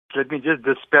let me just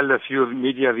dispel a few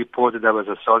media reports that I was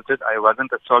assaulted. I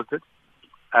wasn't assaulted,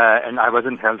 and I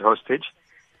wasn't held hostage.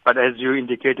 But as you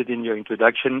indicated in your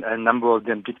introduction, a number of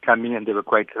them did come in and they were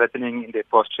quite threatening in their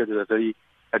posture. They were very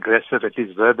aggressive, at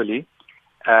least verbally.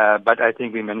 But I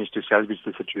think we managed to salvage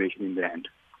the situation in the end.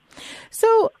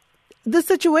 So the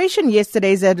situation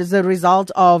yesterday is as a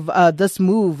result of this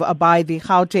move by the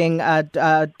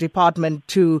Gauteng department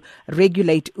to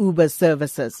regulate Uber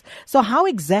services. So how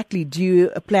exactly do you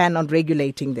plan on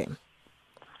regulating them?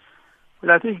 Well,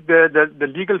 I think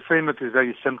the legal framework is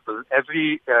very simple.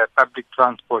 Every public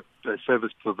transport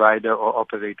service provider or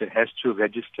operator has to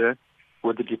register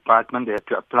with the department. They have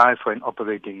to apply for an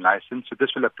operating license. So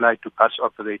this will apply to bus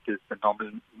operators, the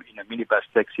normal minibus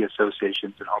taxi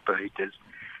associations and operators,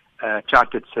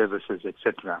 chartered services,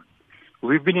 etc.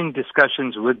 We've been in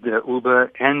discussions with the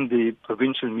Uber and the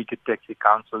Provincial Meter Taxi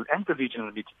Council and the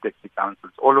Regional Meter Taxi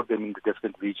Councils, all of them in the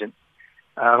different regions,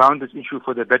 around this issue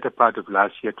for the better part of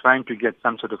last year, trying to get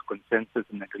some sort of consensus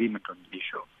and agreement on the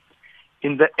issue.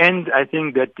 In the end, I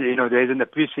think that there is an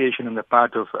appreciation on the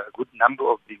part of a good number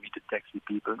of the meter taxi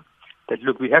people that,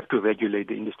 look, we have to regulate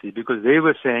the industry, because they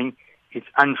were saying it's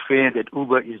unfair that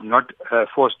Uber is not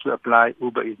forced to apply,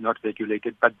 Uber is not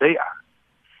regulated, but they are.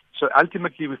 So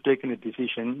ultimately, we've taken a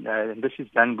decision, and this is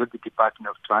done with the Department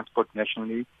of Transport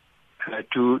nationally,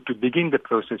 to begin the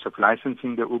process of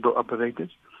licensing the Uber operators,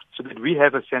 so that we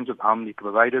have a sense of how many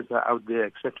providers are out there,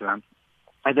 etc.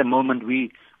 At the moment, we're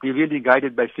really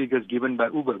guided by figures given by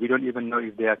Uber. We don't even know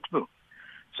if they are true.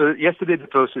 So yesterday, the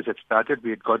process had started.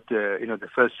 We had got the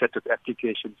first set of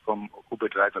applications from Uber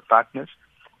driver partners,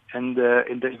 and the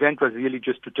event was really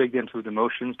just to take them through the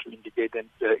motions, to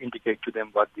indicate to them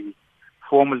what the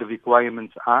formal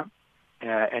requirements are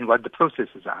and what the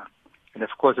processes are. And of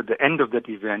course, at the end of that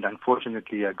event,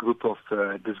 unfortunately, a group of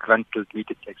disgruntled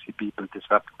meter taxi people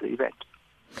disrupted the event.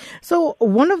 So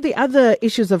one of the other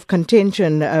issues of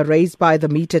contention raised by the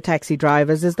meter taxi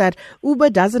drivers is that Uber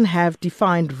doesn't have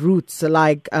defined routes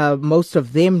like most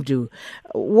of them do.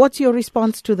 What's your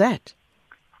response to that?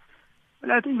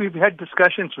 Well, I think we've had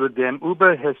discussions with them.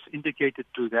 Uber has indicated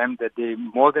to them that they're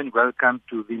more than welcome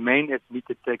to remain as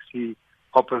meter taxi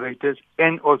operators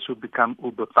and also become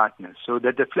Uber partners, so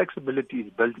that the flexibility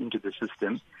is built into the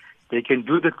system. They can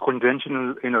do the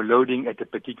conventional, loading at a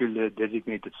particular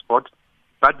designated spot,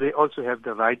 but they also have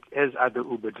the right, as other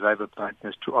Uber driver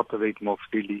partners, to operate more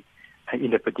freely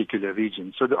in a particular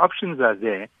region. So the options are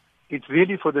there. It's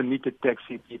really for the meter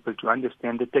taxi people to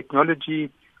understand that technology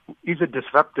is a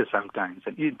disruptor sometimes,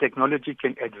 and technology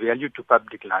can add value to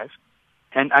public life,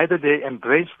 and either they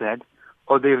embrace that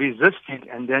or they resist it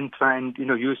and then try and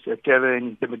use terror and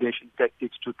intimidation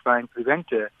tactics to try and prevent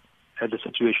the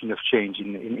situation of change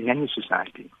in any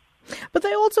society. But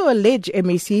they also allege,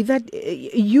 MEC, that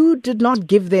you did not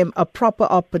give them a proper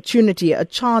opportunity, a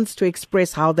chance to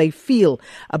express how they feel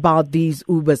about these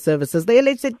Uber services. They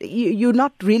allege that you're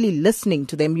not really listening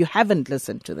to them. You haven't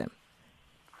listened to them.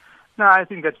 No, I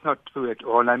think that's not true at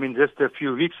all. I mean, just a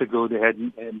few weeks ago, they had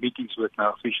meetings with my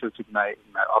officials in my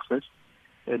office.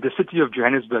 The City of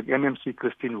Johannesburg, MMC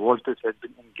Christine Walters, has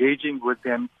been engaging with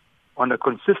them on a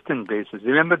consistent basis.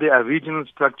 Remember, there are regional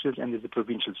structures and there's a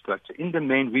provincial structure. In the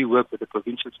main, we work with the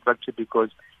provincial structure because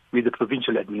we're the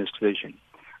provincial administration.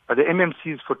 But the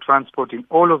MMCs for transport in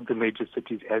all of the major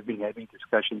cities have been having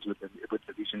discussions with the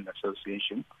regional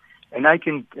association. And I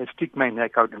can stick my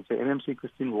neck out and say MMC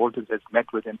Christine Walters has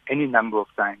met with them any number of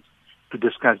times to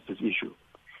discuss this issue.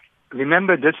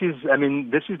 Remember, this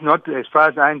is not, as far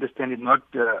as I understand it, not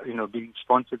being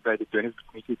sponsored by the Johannesburg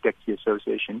Meter Taxi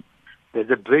Association. There's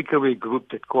a breakaway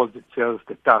group that calls itself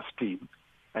the Task Team,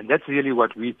 and that's really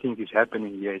what we think is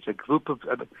happening here. It's a group of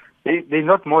they're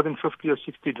not more than 50 or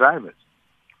 60 drivers.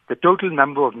 The total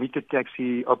number of meter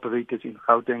taxi operators in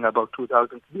Gauteng are about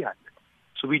 2,300.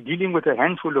 So we're dealing with a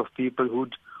handful of people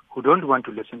who don't want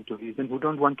to listen to reason, who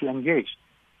don't want to engage.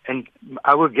 And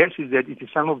our guess is that it is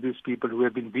some of these people who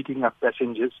have been beating up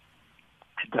passengers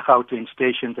at the Gauteng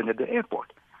stations and at the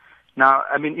airport. Now,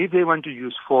 I mean, if they want to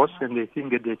use force and they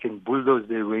think that they can bulldoze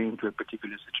their way into a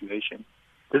particular situation,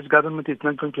 this government is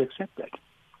not going to accept that.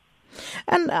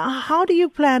 And how do you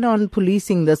plan on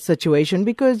policing this situation?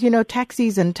 Because,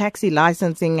 taxis and taxi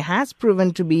licensing has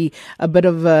proven to be a bit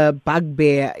of a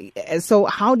bugbear. So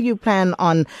how do you plan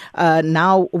on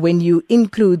now when you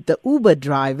include the Uber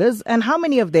drivers? And how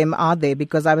many of them are there?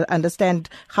 Because I understand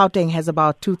Gauteng has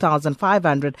about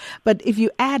 2,500. But if you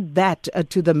add that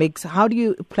to the mix, how do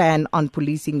you plan on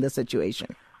policing the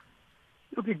situation?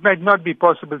 Look, it might not be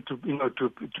possible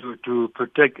to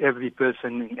protect every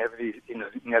person in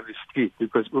every street,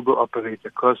 because Uber operates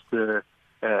across a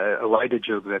wider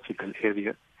geographical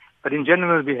area. But in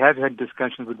general, we have had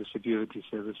discussions with the security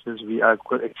services. We are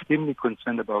extremely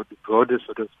concerned about the broader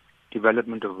sort of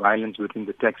development of violence within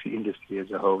the taxi industry as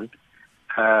a whole.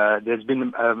 There's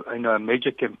been a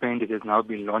major campaign that has now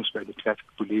been launched by the traffic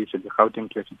police and the Gauteng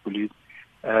traffic police,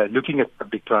 looking at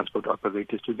public transport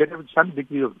operators to get some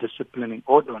degree of discipline and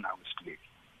order on our streets.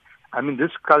 I mean,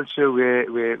 this culture where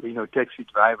taxi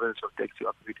drivers or taxi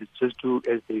operators just do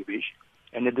as they wish,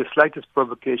 and at the slightest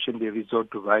provocation they resort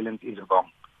to violence is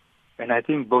wrong. And I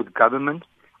think both government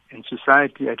and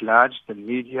society at large, the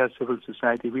media, civil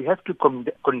society, we have to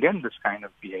condemn this kind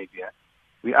of behavior.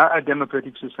 We are a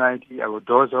democratic society. Our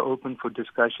doors are open for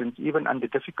discussions. Even under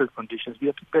difficult conditions, we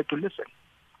are prepared to listen.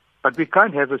 But we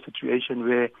can't have a situation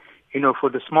where, for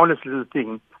the smallest little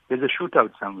thing, there's a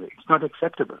shootout somewhere. It's not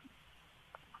acceptable.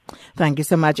 Thank you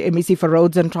so much, MEC for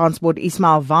Roads and Transport,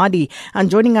 Ismail Vadi. And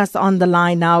joining us on the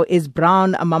line now is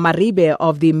Brown Mamaribe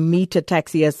of the Meter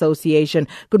Taxi Association.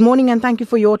 Good morning and thank you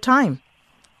for your time.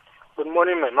 Good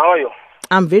morning, ma'am. How are you?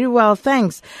 I'm very well,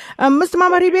 thanks. Mr.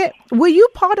 Mamaribe, were you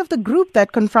part of the group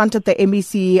that confronted the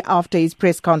MEC after his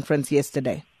press conference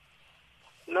yesterday?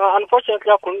 No,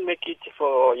 unfortunately, I couldn't make it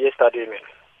for yesterday, ma'am.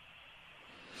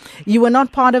 You were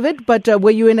not part of it, but were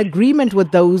you in agreement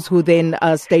with those who then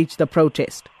staged the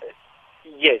protest?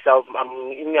 Yes,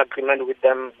 I'm in agreement with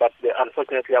them, but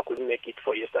unfortunately, I couldn't make it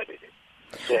for yesterday.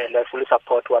 And I fully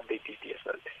support what they did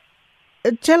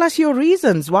yesterday. Tell us your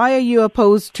reasons. Why are you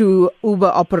opposed to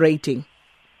Uber operating?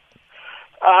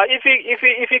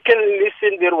 If you can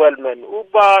listen very well, man,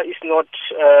 Uber is not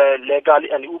legal,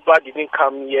 and Uber didn't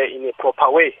come here in a proper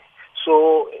way.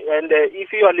 So, and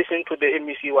if you are listening to the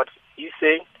MEC, what he's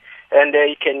saying, and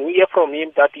you can hear from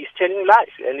him that he's telling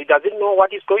lies, and he doesn't know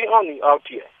what is going on out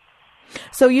here.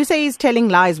 So you say he's telling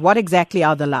lies. What exactly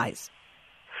are the lies?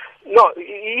 No,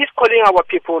 he's calling our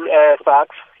people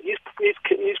thugs. He's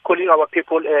calling our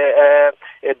people a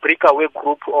breakaway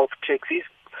group of taxis,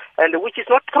 and which is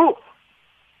not true.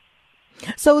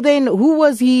 So then, who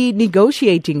was he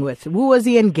negotiating with? Who was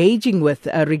he engaging with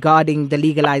regarding the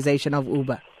legalization of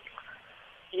Uber?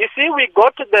 You see, we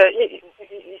got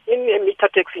in Meter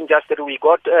Taxi industry, we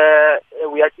are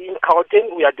in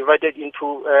Gauteng, we are divided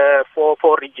into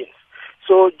four regions.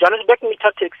 So Johannesburg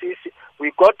Meter Taxis,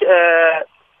 we got the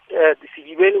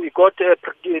Sigiben, we got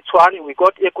Tshwane, we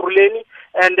got Ekurhuleni,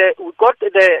 and we got the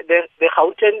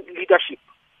Gauteng leadership.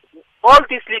 All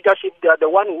this leadership, they are the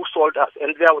one who sold us,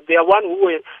 and they are one who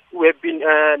have been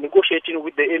negotiating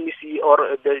with the MEC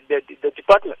or the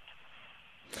department.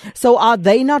 So are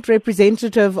they not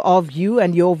representative of you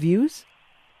and your views?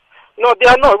 No, they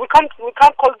are not. We can't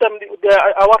call them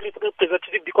our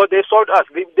representative because they sold us.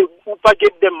 Uber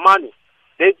gave them money.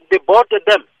 They bought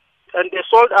them and they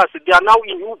sold us. They are now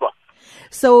in Uber.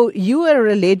 So you are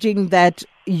alleging that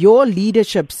your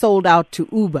leadership sold out to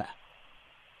Uber?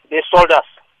 They sold us.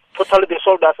 Totally, they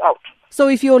sold us out. So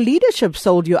if your leadership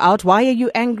sold you out, why are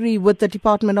you angry with the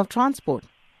Department of Transport?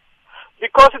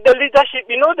 Because the leadership,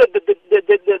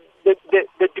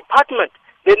 the department,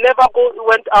 they never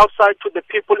went outside to the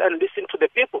people and listened to the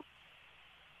people.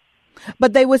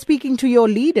 But they were speaking to your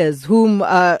leaders, whom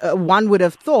one would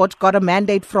have thought got a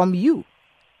mandate from you.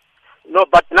 No,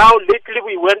 but now lately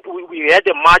we had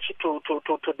a march to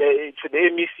the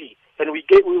MEC, and we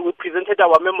presented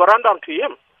our memorandum to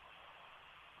him.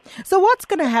 So what's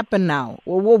going to happen now?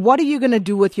 What are you going to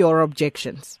do with your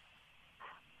objections?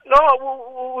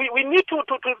 No, we need to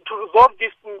resolve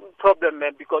this problem,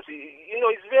 man, because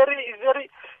it's very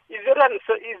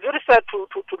sad to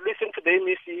listen to the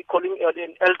MEC calling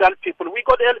elderly people. We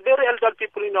got very elderly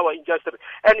people in our industry,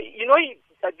 and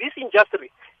this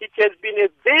industry, it has been a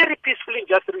very peaceful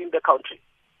industry in the country.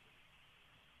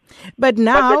 But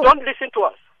now they don't listen to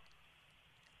us.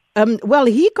 Well,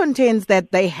 he contends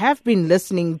that they have been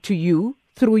listening to you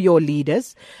through your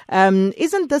leaders.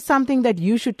 Isn't this something that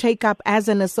you should take up as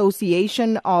an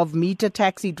association of meter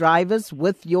taxi drivers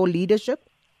with your leadership?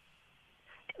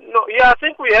 No, yeah, I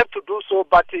think we have to do so,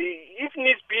 but if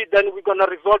needs be, then we're going to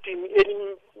resort in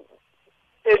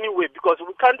any way, because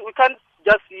we can't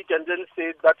just sit and then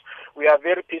say that we are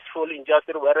very peaceful in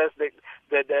justice, whereas the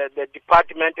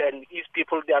department and these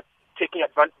people, they are taking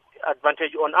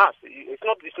advantage on us. It's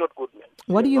not good, man.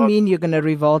 What do you mean you're going to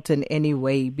revolt in any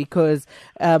way? Because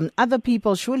other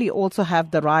people surely also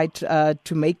have the right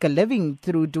to make a living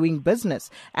through doing business.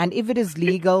 And if it is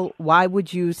legal, why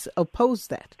would you oppose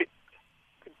that?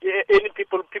 Any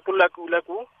people like who?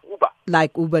 Uber.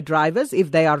 Like Uber drivers, if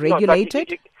they are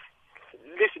regulated? No,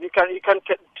 listen, you can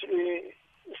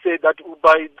say that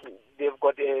Uber, they've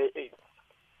got the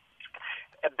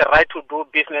right to do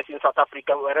business in South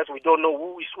Africa, whereas we don't know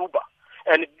who is Uber.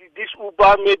 and this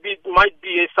Uber maybe might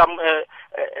be some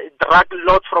drug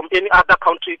lords from any other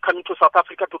country coming to South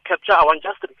Africa to capture our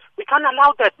industry. We can't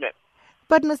allow that, man.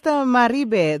 But Mr.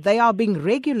 Maribe, they are being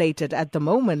regulated at the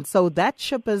moment, so that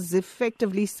ship has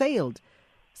effectively sailed.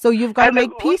 So you've got to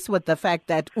make peace with the fact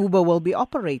that Uber will be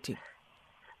operating.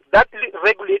 That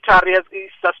regulator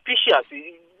is suspicious.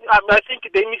 I think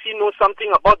the MEC knows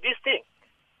something about this thing.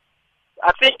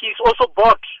 I think he's also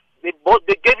bought. They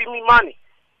gave him money.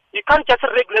 You can't just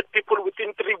regulate people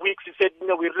within 3 weeks. He said,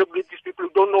 we regulate these people.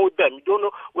 You don't know them. You don't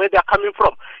know where they're coming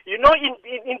from. In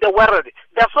the world,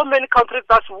 there are so many countries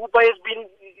that Uber has been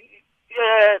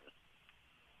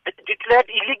declared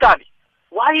illegally.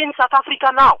 Why in South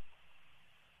Africa now?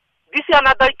 This is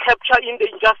another capture in the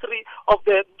industry of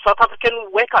the South African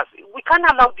workers. We can't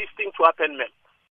allow this thing to happen, man.